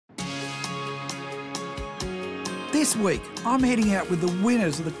This week, I'm heading out with the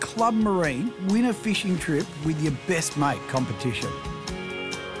winners of the Club Marine Winter Fishing Trip with Your Best Mate competition.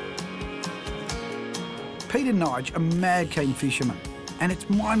 Pete and Nige are mad keen fishermen, and it's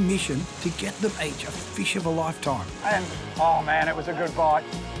my mission to get them each a fish of a lifetime. And, oh man, it was a good bite.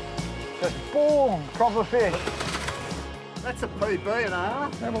 Just boom, proper fish. That's a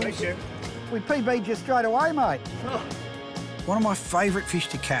PB, Thank you. We PB'd you straight away, mate. Oh. One of my favourite fish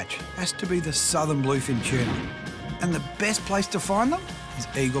to catch has to be the southern bluefin tuna. And the best place to find them is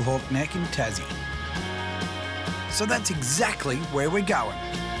Eaglehawk Neck in Tassie. So that's exactly where we're going.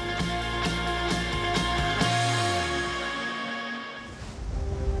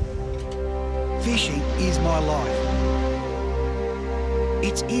 Fishing is my life.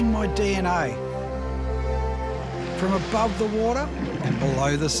 It's in my DNA. From above the water and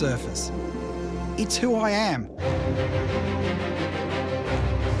below the surface. It's who I am.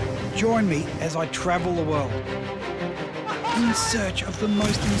 Join me as I travel the world in search of the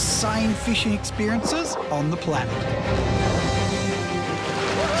most insane fishing experiences on the planet.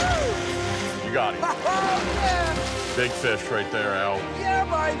 You got it. Yeah. Big fish right there, Al. Yeah,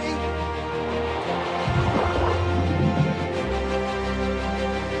 baby.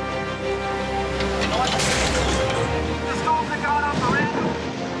 The storms are going up around.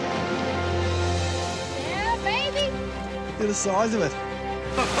 Yeah, baby. Look at the size of it.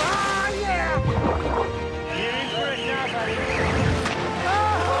 Ah, yeah!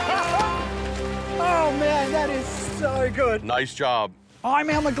 Oh, man, that is so good. Nice job. I'm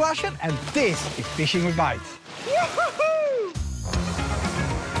McGlashan, and this is Fishing with Mates.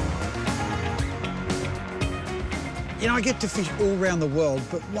 You know, I get to fish all around the world,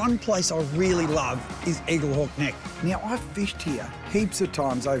 but one place I really love is Eaglehawk Neck. Now, I've fished here heaps of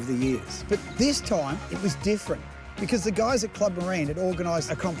times over the years, but this time it was different because the guys at Club Marine had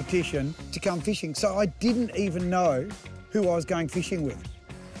organised a competition to come fishing, so I didn't even know who I was going fishing with.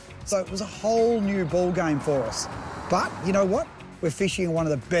 So it was a whole new ball game for us. But you know what? We're fishing in one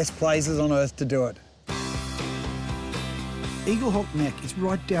of the best places on earth to do it. Eaglehawk Neck is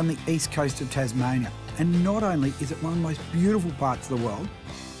right down the east coast of Tasmania. And not only is it one of the most beautiful parts of the world,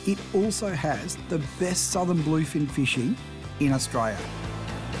 it also has the best southern bluefin fishing in Australia.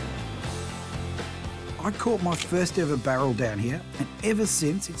 I caught my first ever barrel down here, and ever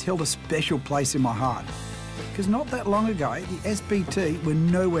since it's held a special place in my heart. Because not that long ago, the SBT were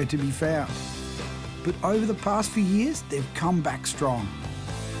nowhere to be found. But over the past few years, they've come back strong.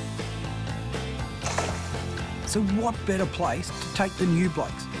 So what better place to take the new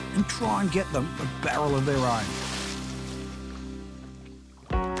blokes and try and get them a barrel of their own.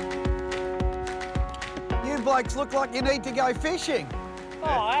 You blokes look like you need to go fishing. Oh,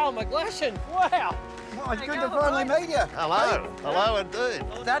 Al McGlashan, wow. Oh, it's good to finally meet you. Hello. Hello indeed.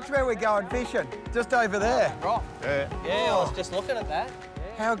 That's where we're going fishing, just over there. Right. Yeah. Yeah, I was just looking at that.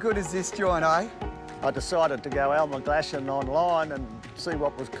 Yeah. How good is this joint, eh? I decided to go Al McGlashan online and see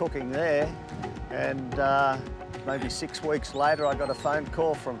what was cooking there. And maybe 6 weeks later, I got a phone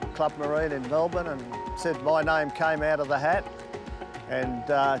call from Club Marine in Melbourne and said my name came out of the hat. And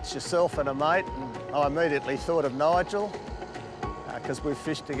it's yourself and a mate. And I immediately thought of Nigel, because we've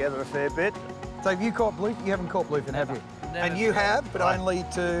fished together a fair bit. So have you caught bluefin? You haven't caught bluefin, have you? Never. And you have, but only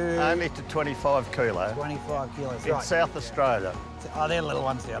to... Only to 25 kilo. 25 kilos, In right. South Australia. Oh, they're little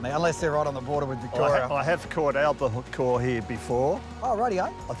ones down there, unless they're right on the border with Victoria. I have caught albacore here before. Oh,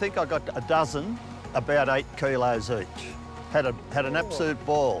 rightio. I think I got a dozen, about 8 kilos each. Had an absolute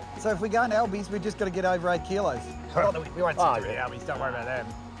ball. So if we go in Albies, we've just got to get over 8 kilos. Oh, we won't Oh, sit through yeah. the Albies, don't worry about that.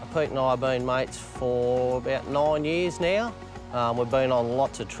 Pete and I have been mates for about 9 years now. We've been on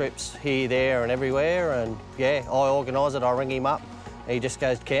lots of trips here, there and everywhere, and yeah, I organise it, I ring him up, he just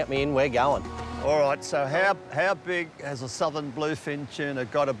goes, count me in, we're going. All right, so how big has a southern bluefin tuna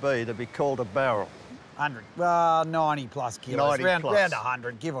got to be called a barrel? 100. Well, 90 plus kilos. 90 round, plus. round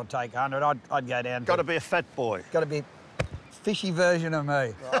 100, give or take 100. I'd go down. Got to be a fat boy. Got to be a fishy version of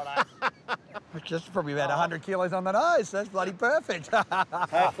me. Which is probably about 100 kilos on the nose. That's bloody perfect.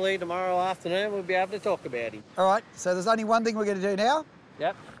 Hopefully tomorrow afternoon we'll be able to talk about him. All right, so there's only one thing we're going to do now.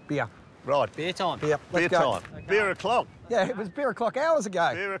 Yep. Beer. Right. Beer time. Beer. Beer Let's go. time. Okay. Beer o'clock. Yeah, it was beer o'clock hours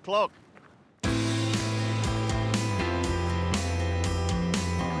ago. Beer o'clock.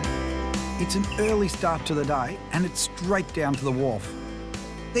 It's an early start to the day, and it's straight down to the wharf.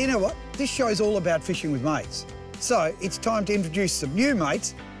 You know what? This show's all about fishing with mates. So it's time to introduce some new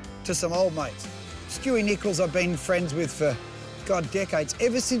mates to some old mates. Stewie Nichols I've been friends with for, God, decades.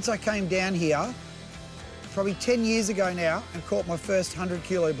 Ever since I came down here, probably 10 years ago now, and caught my first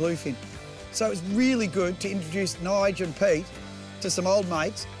 100-kilo bluefin. So it's really good to introduce Nige and Pete to some old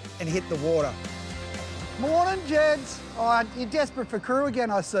mates and hit the water. Morning, gents. Oh, you're desperate for crew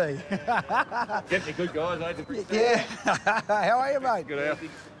again, I see. Definitely good guys, eh? Yeah. How are you, mate? Good Alfie.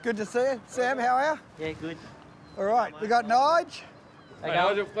 Good to see you. Sam, how are you? Yeah, good. All right, we got Nige, Hey,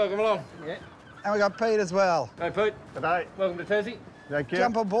 Nigel, welcome along. Yeah. and we got Pete as well. Hey, Pete. G'day. Welcome to Tassie. Thank you.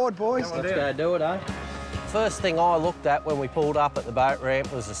 Jump on board, boys. Come on Let's down. go do it, eh? First thing I looked at when we pulled up at the boat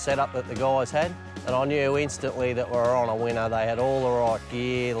ramp was the setup that the guys had, and I knew instantly that we were on a winner. They had all the right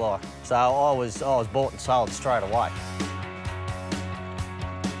gear, so I was bought and sold straight away.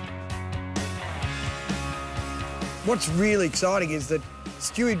 What's really exciting is that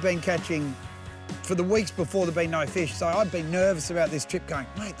Stewie'd been catching for the weeks before there'd been no fish, so I'd been nervous about this trip going,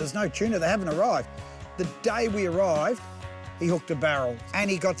 mate, there's no tuna, they haven't arrived. The day we arrived, he hooked a barrel and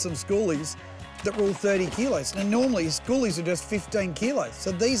he got some schoolies that were all 30 kilos. Now, normally schoolies are just 15 kilos,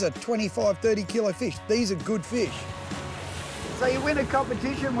 so these are 25, 30 kilo fish. These are good fish. So you win a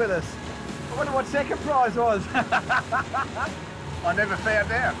competition with us. I wonder what second prize was. I never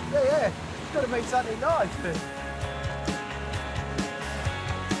found out. Yeah, it's got to be something nice.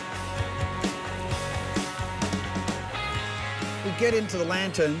 We get into the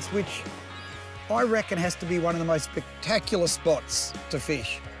lanterns, which I reckon has to be one of the most spectacular spots to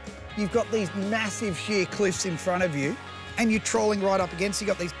fish. You've got these massive sheer cliffs in front of you and you're trolling right up against. You've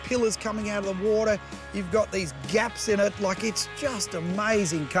got these pillars coming out of the water. You've got these gaps in it. Like, it's just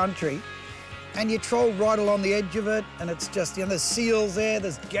amazing country. And you troll right along the edge of it and it's just, you know, there's seals there,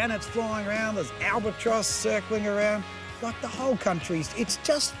 there's gannets flying around, there's albatross circling around. Like, the whole country, it's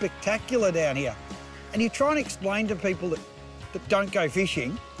just spectacular down here. And you try and explain to people that don't go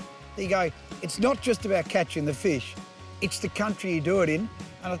fishing, you go, it's not just about catching the fish, it's the country you do it in.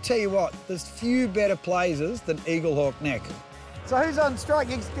 And I'll tell you what, there's few better places than Eagle Hawk Neck. So who's on strike?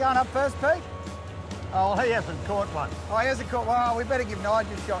 You going up first, Pete? Oh, he hasn't caught one. Oh, he hasn't caught one. Oh, we better give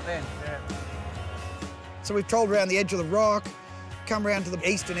Nigel a shot then. Yeah. So we've trolled around the edge of the rock, come round to the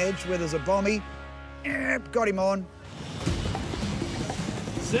eastern edge where there's a bommy. Yep, got him on.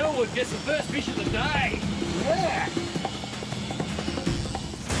 Selwood gets the first fish of the day. Yeah.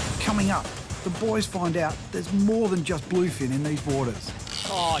 Coming up, the boys find out there's more than just bluefin in these waters.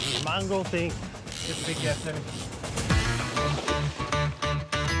 Oh, you mongrel thing. Just a big gap there.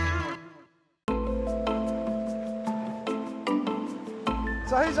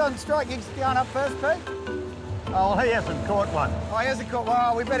 So who's on strike? You going up first, Pete? Oh, he hasn't caught one. Oh, he hasn't caught one.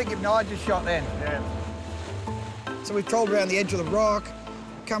 Oh, we better give Nigel a shot then. Yeah. So we've trolled around the edge of the rock,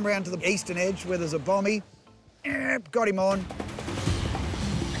 come round to the eastern edge where there's a bommy. Yep, got him on.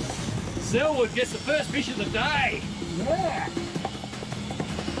 Selwood gets the first fish of the day. Yeah.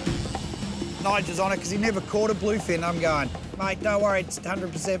 Nigel's on it because he never caught a bluefin. I'm going, mate, don't worry, it's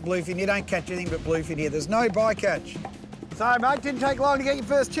 100% bluefin. You don't catch anything but bluefin here. There's no bycatch. So, mate, didn't take long to get your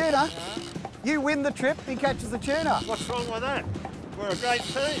first tuna. You win the trip, he catches the tuna. What's wrong with that? We're a great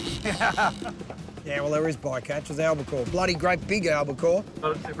team. Yeah, well, there is bycatch. There's albacore. Bloody great big albacore.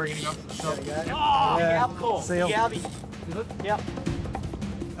 They're bringing him up. Oh, Yeah. albacore. Seal. Galby. Is it? Yep.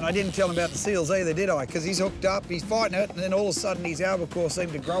 And I didn't tell him about the seals either, did I? Because he's hooked up, he's fighting it, and then all of a sudden his albacore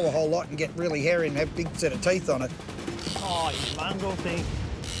seemed to grow a whole lot and get really hairy and have a big set of teeth on it. Oh, you mongrel thing.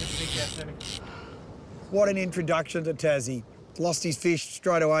 Just a big gap there. What an introduction to Tassie. Lost his fish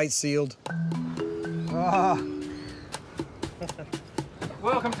straight away, sealed. Oh.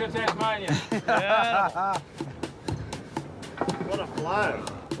 Welcome to Tasmania. What a flow.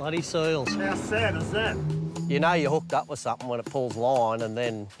 Bloody seals. How sad is that? You know you're hooked up with something when it pulls line, and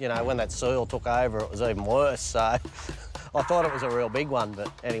then, you know, when that seal took over, it was even worse. So I thought it was a real big one, but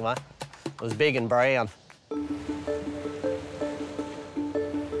anyway, it was big and brown.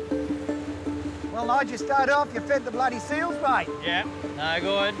 Well, Nigel, you started off, you fed the bloody seals, mate. Yeah, no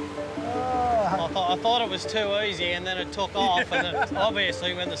good. Oh. I thought it was too easy and then it took off and then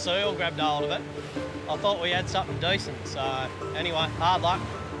obviously when the seal grabbed hold of it, I thought we had something decent. So anyway, hard luck.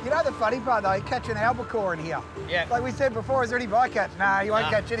 You know the funny part, though, you catch an albacore in here. Yeah. Like we said before, is there any bycatch? No, you won't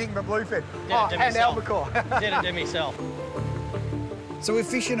No. catch anything but bluefin. Did Oh, it to and myself. albacore. Did it to myself. So we're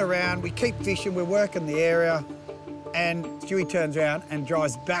fishing around, we keep fishing, we're working the area, and Stewie turns around and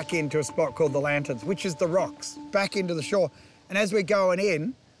drives back into a spot called the Lanterns, which is the rocks, back into the shore. And as we're going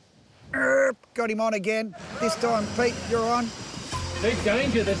in, got him on again. This time, Pete, you're on. Big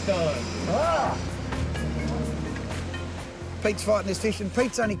danger this time. Ah. Pete's fighting this fish, and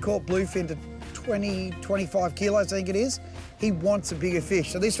Pete's only caught bluefin to 20, 25 kilos, I think it is. He wants a bigger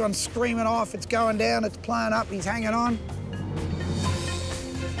fish. So this one's screaming off, it's going down, it's playing up, he's hanging on.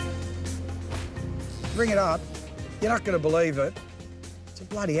 Bring it up. You're not going to believe it. It's a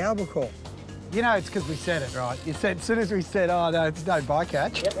bloody albacore. You know it's because we said it, right? You said, as soon as we said, oh, no, it's no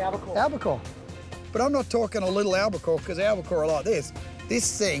bycatch. Yep, albacore. Albacore. But I'm not talking a little albacore, because albacore are like this.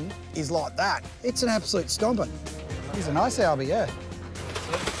 This thing is like that. It's an absolute stomper. He's a nice albie, yeah.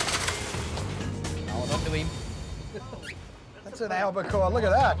 Hold on to him. That's an albacore, look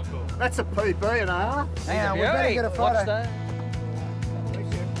at that. That's a PB, huh? Hang on, we better get a photo. What's that?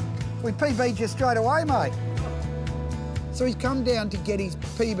 We PB'd you straight away, mate. So he's come down to get his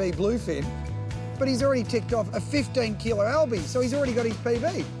PB bluefin, but he's already ticked off a 15-kilo albie, so he's already got his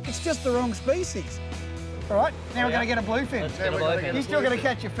PB. It's just the wrong species. All right, now we're going to get a bluefin. You're still going to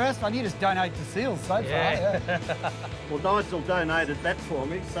catch your first one. You just donate to seals so far. Yeah. Well, Nigel donated that for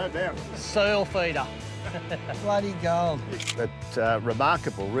me, so there. Seal feeder. Bloody gold. But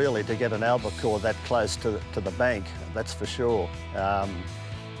remarkable, really, to get an albacore that close to the bank, that's for sure.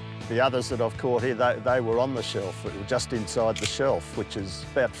 The others that I've caught here, they were on the shelf, just inside the shelf, which is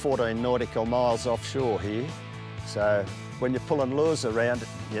about 14 nautical miles offshore here. So when you're pulling lures around,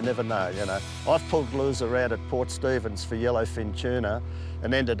 you never know, you know. I've pulled lures around at Port Stephens for yellowfin tuna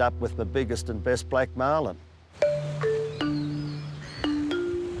and ended up with the biggest and best black marlin.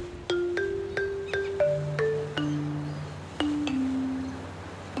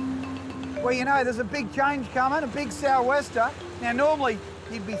 Well, you know, there's a big change coming, a big sou'wester. Now, normally,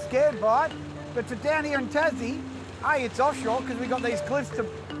 you'd be scared by it, but for down here in Tassie, A, it's offshore because we've got these cliffs to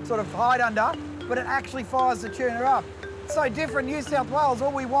sort of hide under, but it actually fires the tuna up. So different New South Wales,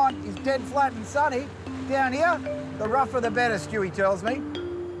 all we want is dead flat and sunny. Down here, the rougher the better, Stewie tells me.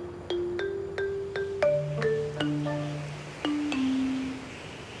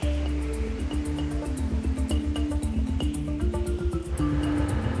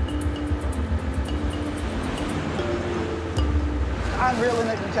 Unreal in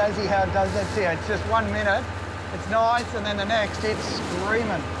it in Tassie how it does that to you. It's just 1 minute, it's nice, and then the next, it's screaming.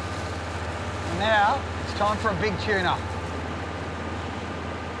 And now, it's time for a big tuna.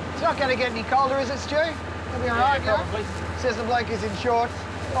 It's not going to get any colder, is it, Stu? It'll be all right, yeah? Probably. Says the bloke is in shorts.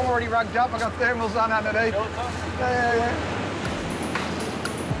 I'm already rugged up. I've got thermals on underneath. Yeah.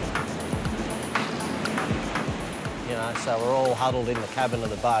 You know, so we're all huddled in the cabin of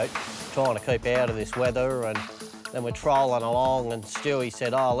the boat, trying to keep out of this weather, and then we're trolling along, and Stewie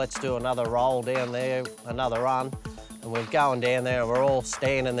said, oh, let's do another roll down there, another run. And we're going down there, and we're all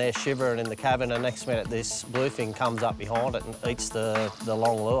standing there shivering in the cabin, and next minute this bluefin comes up behind it and eats the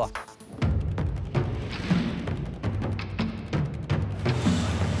long lure.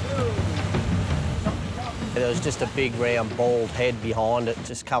 There was just a big round bald head behind it,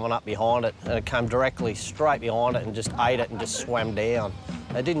 just coming up behind it, and it came directly straight behind it and just ate it and just swam down.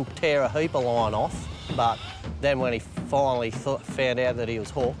 It didn't tear a heap of line off, but then when he finally found out that he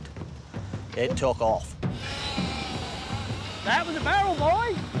was hooked, it took off. That was a barrel,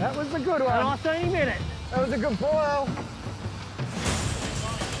 boy. That was a good one. And I seen him in it. That was a good boil.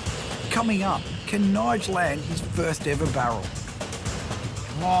 Coming up, can Nige land his first ever barrel?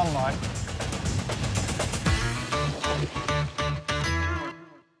 Come on, mate.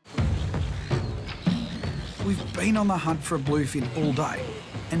 We've been on the hunt for a bluefin all day,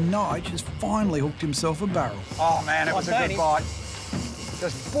 and Nige has finally hooked himself a barrel. Oh, man, it was a good bite.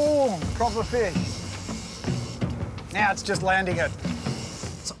 Just boom, proper fish. Now it's just landing it.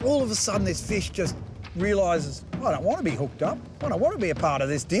 So all of a sudden this fish just realises, I don't want to be hooked up. I don't want to be a part of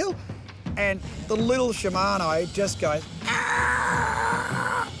this deal. And the little Shimano just goes,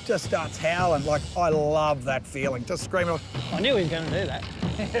 ah! Just starts howling. Like, I love that feeling, just screaming. I knew he was going to do that,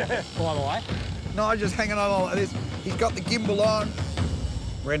 by the way. No, just hanging on like this. He's got the gimbal on.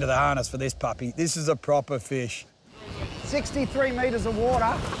 We're into the harness for this puppy. This is a proper fish. 63 metres of water,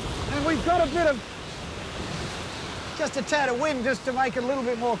 and we've got a bit of, just a tad of wind just to make it a little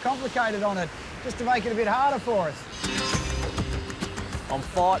bit more complicated on it, just to make it a bit harder for us. I'm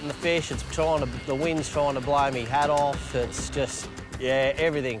fighting the fish, it's the wind's trying to blow me hat off, it's just, yeah,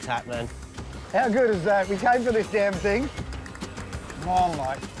 everything's happening. How good is that? We came for this damn thing. Come on,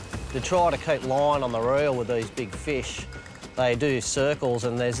 mate. To try to keep line on the reel with these big fish, they do circles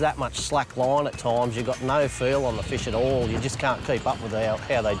and there's that much slack line at times, you've got no feel on the fish at all, you just can't keep up with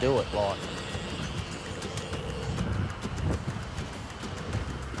how they do it, like.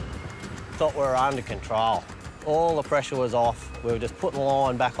 Thought we were under control. All the pressure was off. We were just putting the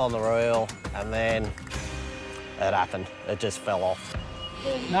line back on the reel, and then it happened. It just fell off.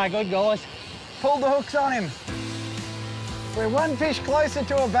 No good, guys. Pull the hooks on him. We're one fish closer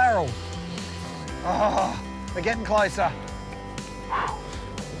to a barrel. Oh, we're getting closer.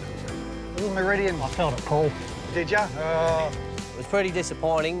 Little Meridian. I felt it pull. Did ya? Oh. It was pretty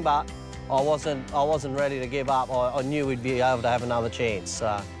disappointing, but I wasn't ready to give up. I knew we'd be able to have another chance.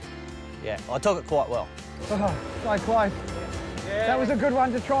 So, yeah, I took it quite well. Oh, so close. Yeah. That was a good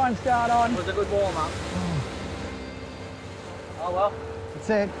one to try and start on. It was a good warm-up. Oh well, That's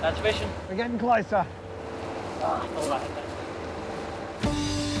it. that's fishing. We're getting closer. Oh, all right.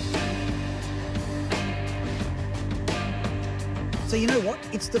 So you know what?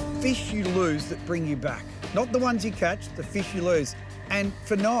 It's the fish you lose that bring you back. Not the ones you catch, the fish you lose. And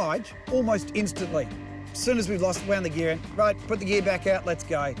for Nige, almost instantly. As soon as we've wound the gear in, right, put the gear back out, let's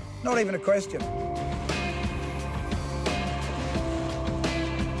go. Not even a question.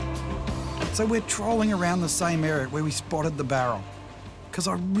 So we're trolling around the same area where we spotted the barrel, because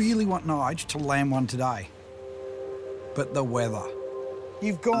I really want Nige to land one today. But the weather.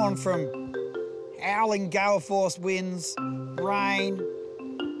 You've gone from howling gale force winds, rain,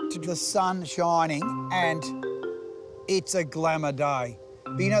 to the sun shining, and it's a glamour day.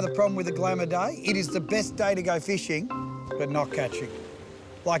 But you know the problem with a glamour day? It is the best day to go fishing, but not catching.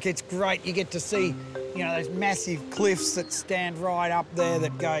 Like, it's great, you get to see, you know, those massive cliffs that stand right up there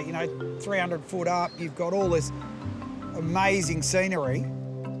that go, you know, 300 foot up. You've got all this amazing scenery,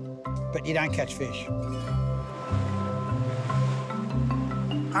 but you don't catch fish.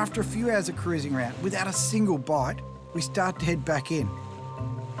 After a few hours of cruising around, without a single bite, we start to head back in.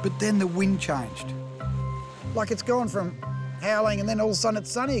 But then the wind changed. Like, it's gone from howling and then all of a sudden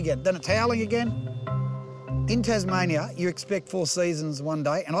it's sunny again, then it's howling again. In Tasmania, you expect 4 seasons one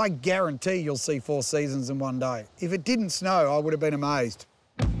day, and I guarantee you'll see 4 seasons in one day. If it didn't snow, I would have been amazed.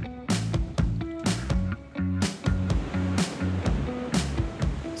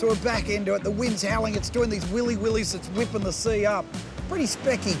 So we're back into it, the wind's howling, it's doing these willy-willies, it's whipping the sea up. Pretty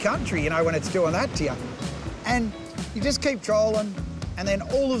specky country, you know, when it's doing that to you. And you just keep trolling, and then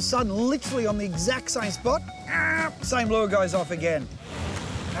all of a sudden, literally on the exact same spot, same lure goes off again.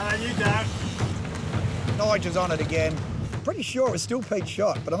 No, you don't. Nige is on it again. Pretty sure it was still Pete's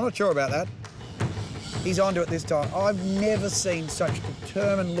shot, but I'm not sure about that. He's onto it this time. I've never seen such a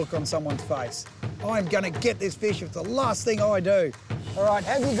determined look on someone's face. I'm gonna get this fish if it's the last thing I do. All right,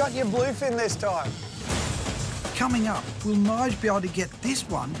 have you got your bluefin this time? Coming up, will Nige be able to get this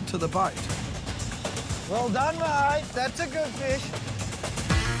one to the boat? Well done, mate. That's a good fish.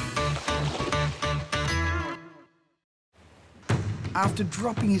 After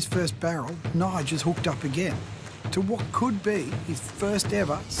dropping his first barrel, Nige is hooked up again to what could be his first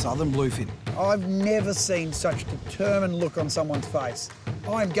ever southern bluefin. I've never seen such a determined look on someone's face.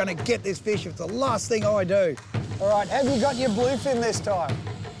 I'm gonna get this fish if it's the last thing I do. All right, have you got your bluefin this time?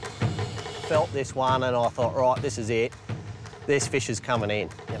 Felt this one and I thought, right, this is it. This fish is coming in,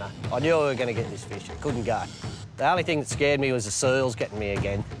 you know. I knew we were going to get this fish. It couldn't go. The only thing that scared me was the seals getting me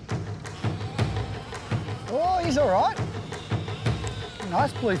again. Oh, he's all right.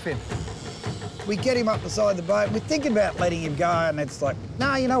 Nice bluefin. We get him up the side of the boat. We're thinking about letting him go, and it's like,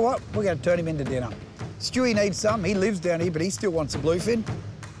 no, you know what? We're going to turn him into dinner. Stewie needs some. He lives down here, but he still wants a bluefin.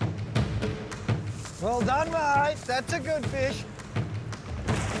 Well done, mate. That's a good fish.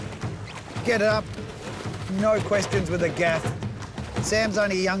 Get it up. No questions with a gaff. Sam's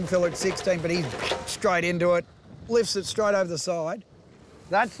only a young fella at 16, but he's straight into it. Lifts it straight over the side.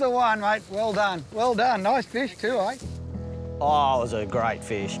 That's the one, mate. Well done. Well done. Nice fish too, eh? Oh, it was a great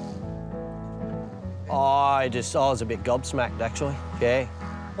fish. I was a bit gobsmacked, actually, yeah.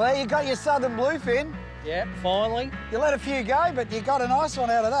 Well, you got your southern bluefin. Yeah, finally. You let a few go, but you got a nice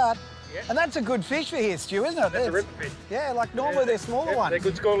one out of that. Yep. And that's a good fish for here, Stu, isn't it? That's a ripper fish. Yeah, like normally they're smaller ones. They're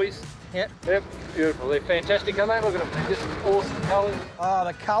good schoolies. Yep. Yep, beautiful. They're fantastic, aren't they? Look at them. They're just awesome colours. Oh,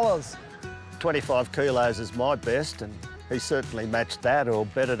 the colours. 25 kilos is my best, and he certainly matched that or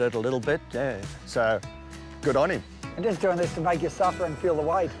bettered it a little bit, yeah. So, good on him. I'm just doing this to make you suffer and feel the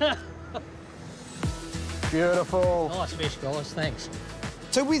weight. Beautiful. Nice fish, guys. Thanks.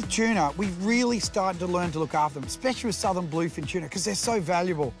 So with tuna, we've really started to learn to look after them, especially with southern bluefin tuna, because they're so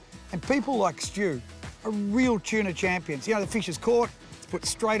valuable. And people like Stu are real tuna champions. You know, the fish is caught, it's put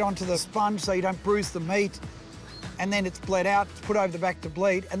straight onto the sponge so you don't bruise the meat, and then it's bled out, it's put over the back to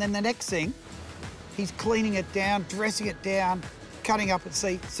bleed, and then the next thing, he's cleaning it down, dressing it down, cutting up at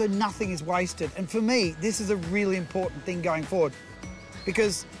sea, so nothing is wasted. And for me, this is a really important thing going forward,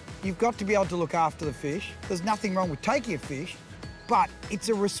 because you've got to be able to look after the fish. There's nothing wrong with taking a fish, but it's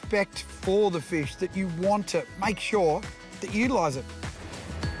a respect for the fish that you want to make sure that you utilise it.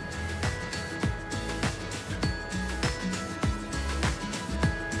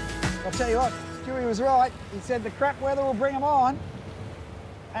 I'll tell you what, Stewie was right. He said the crap weather will bring them on.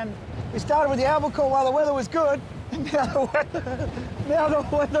 And we started with the albacore while the weather was good, and now the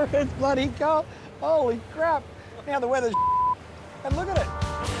weather is bloody cold. Holy crap. Now the weather's and look at it.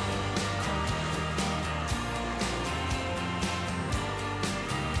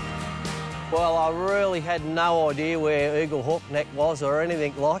 Well, I really had no idea where Eagle Hawk Neck was or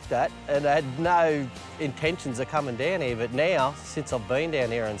anything like that, and I had no intentions of coming down here. But now, since I've been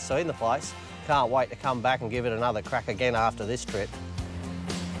down here and seen the place, can't wait to come back and give it another crack again after this trip.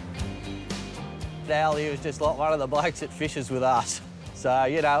 Al, he was just like one of the blokes that fishes with us. So,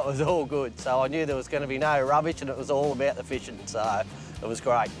 you know, it was all good. So I knew there was going to be no rubbish and it was all about the fishing, so it was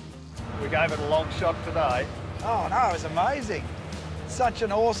great. We gave it a long shot today. Oh, no, it was amazing. Such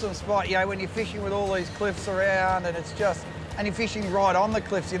an awesome spot, you know, when you're fishing with all these cliffs around and it's just, and you're fishing right on the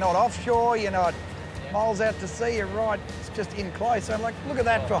cliffs. You're not offshore, you're not miles out to sea, you're right, it's just in close. So, like, look at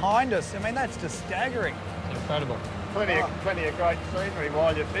that behind us. I mean, that's just staggering. It's incredible. Plenty of great scenery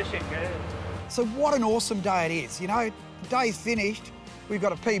while you're fishing, yeah. So what an awesome day it is. You know, the day's finished, we've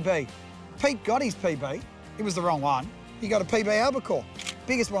got a PB. Pete got his PB, it was the wrong one. He got a PB albacore.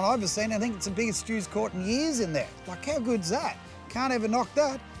 Biggest one I've ever seen. I think it's the biggest Stu's caught in years in there. Like, how good's that? Can't ever knock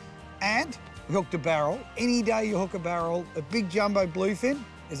that. And we hooked a barrel. Any day you hook a barrel, a big jumbo bluefin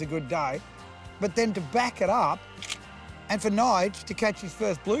is a good day. But then to back it up, and for Nige to catch his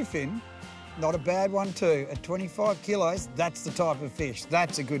first bluefin, not a bad one too. At 25 kilos, that's the type of fish.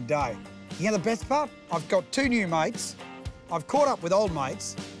 That's a good day. You know the best part? I've got 2 new mates. I've caught up with old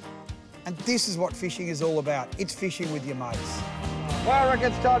mates. And this is what fishing is all about. It's fishing with your mates. Well, I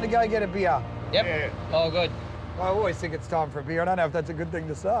reckon it's time to go get a beer. Yep. Yeah. All good. I always think it's time for a beer. I don't know if that's a good thing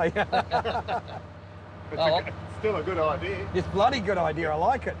to say. It's still a good idea. It's a bloody good idea. I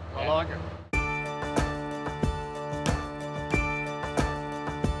like it. I like it.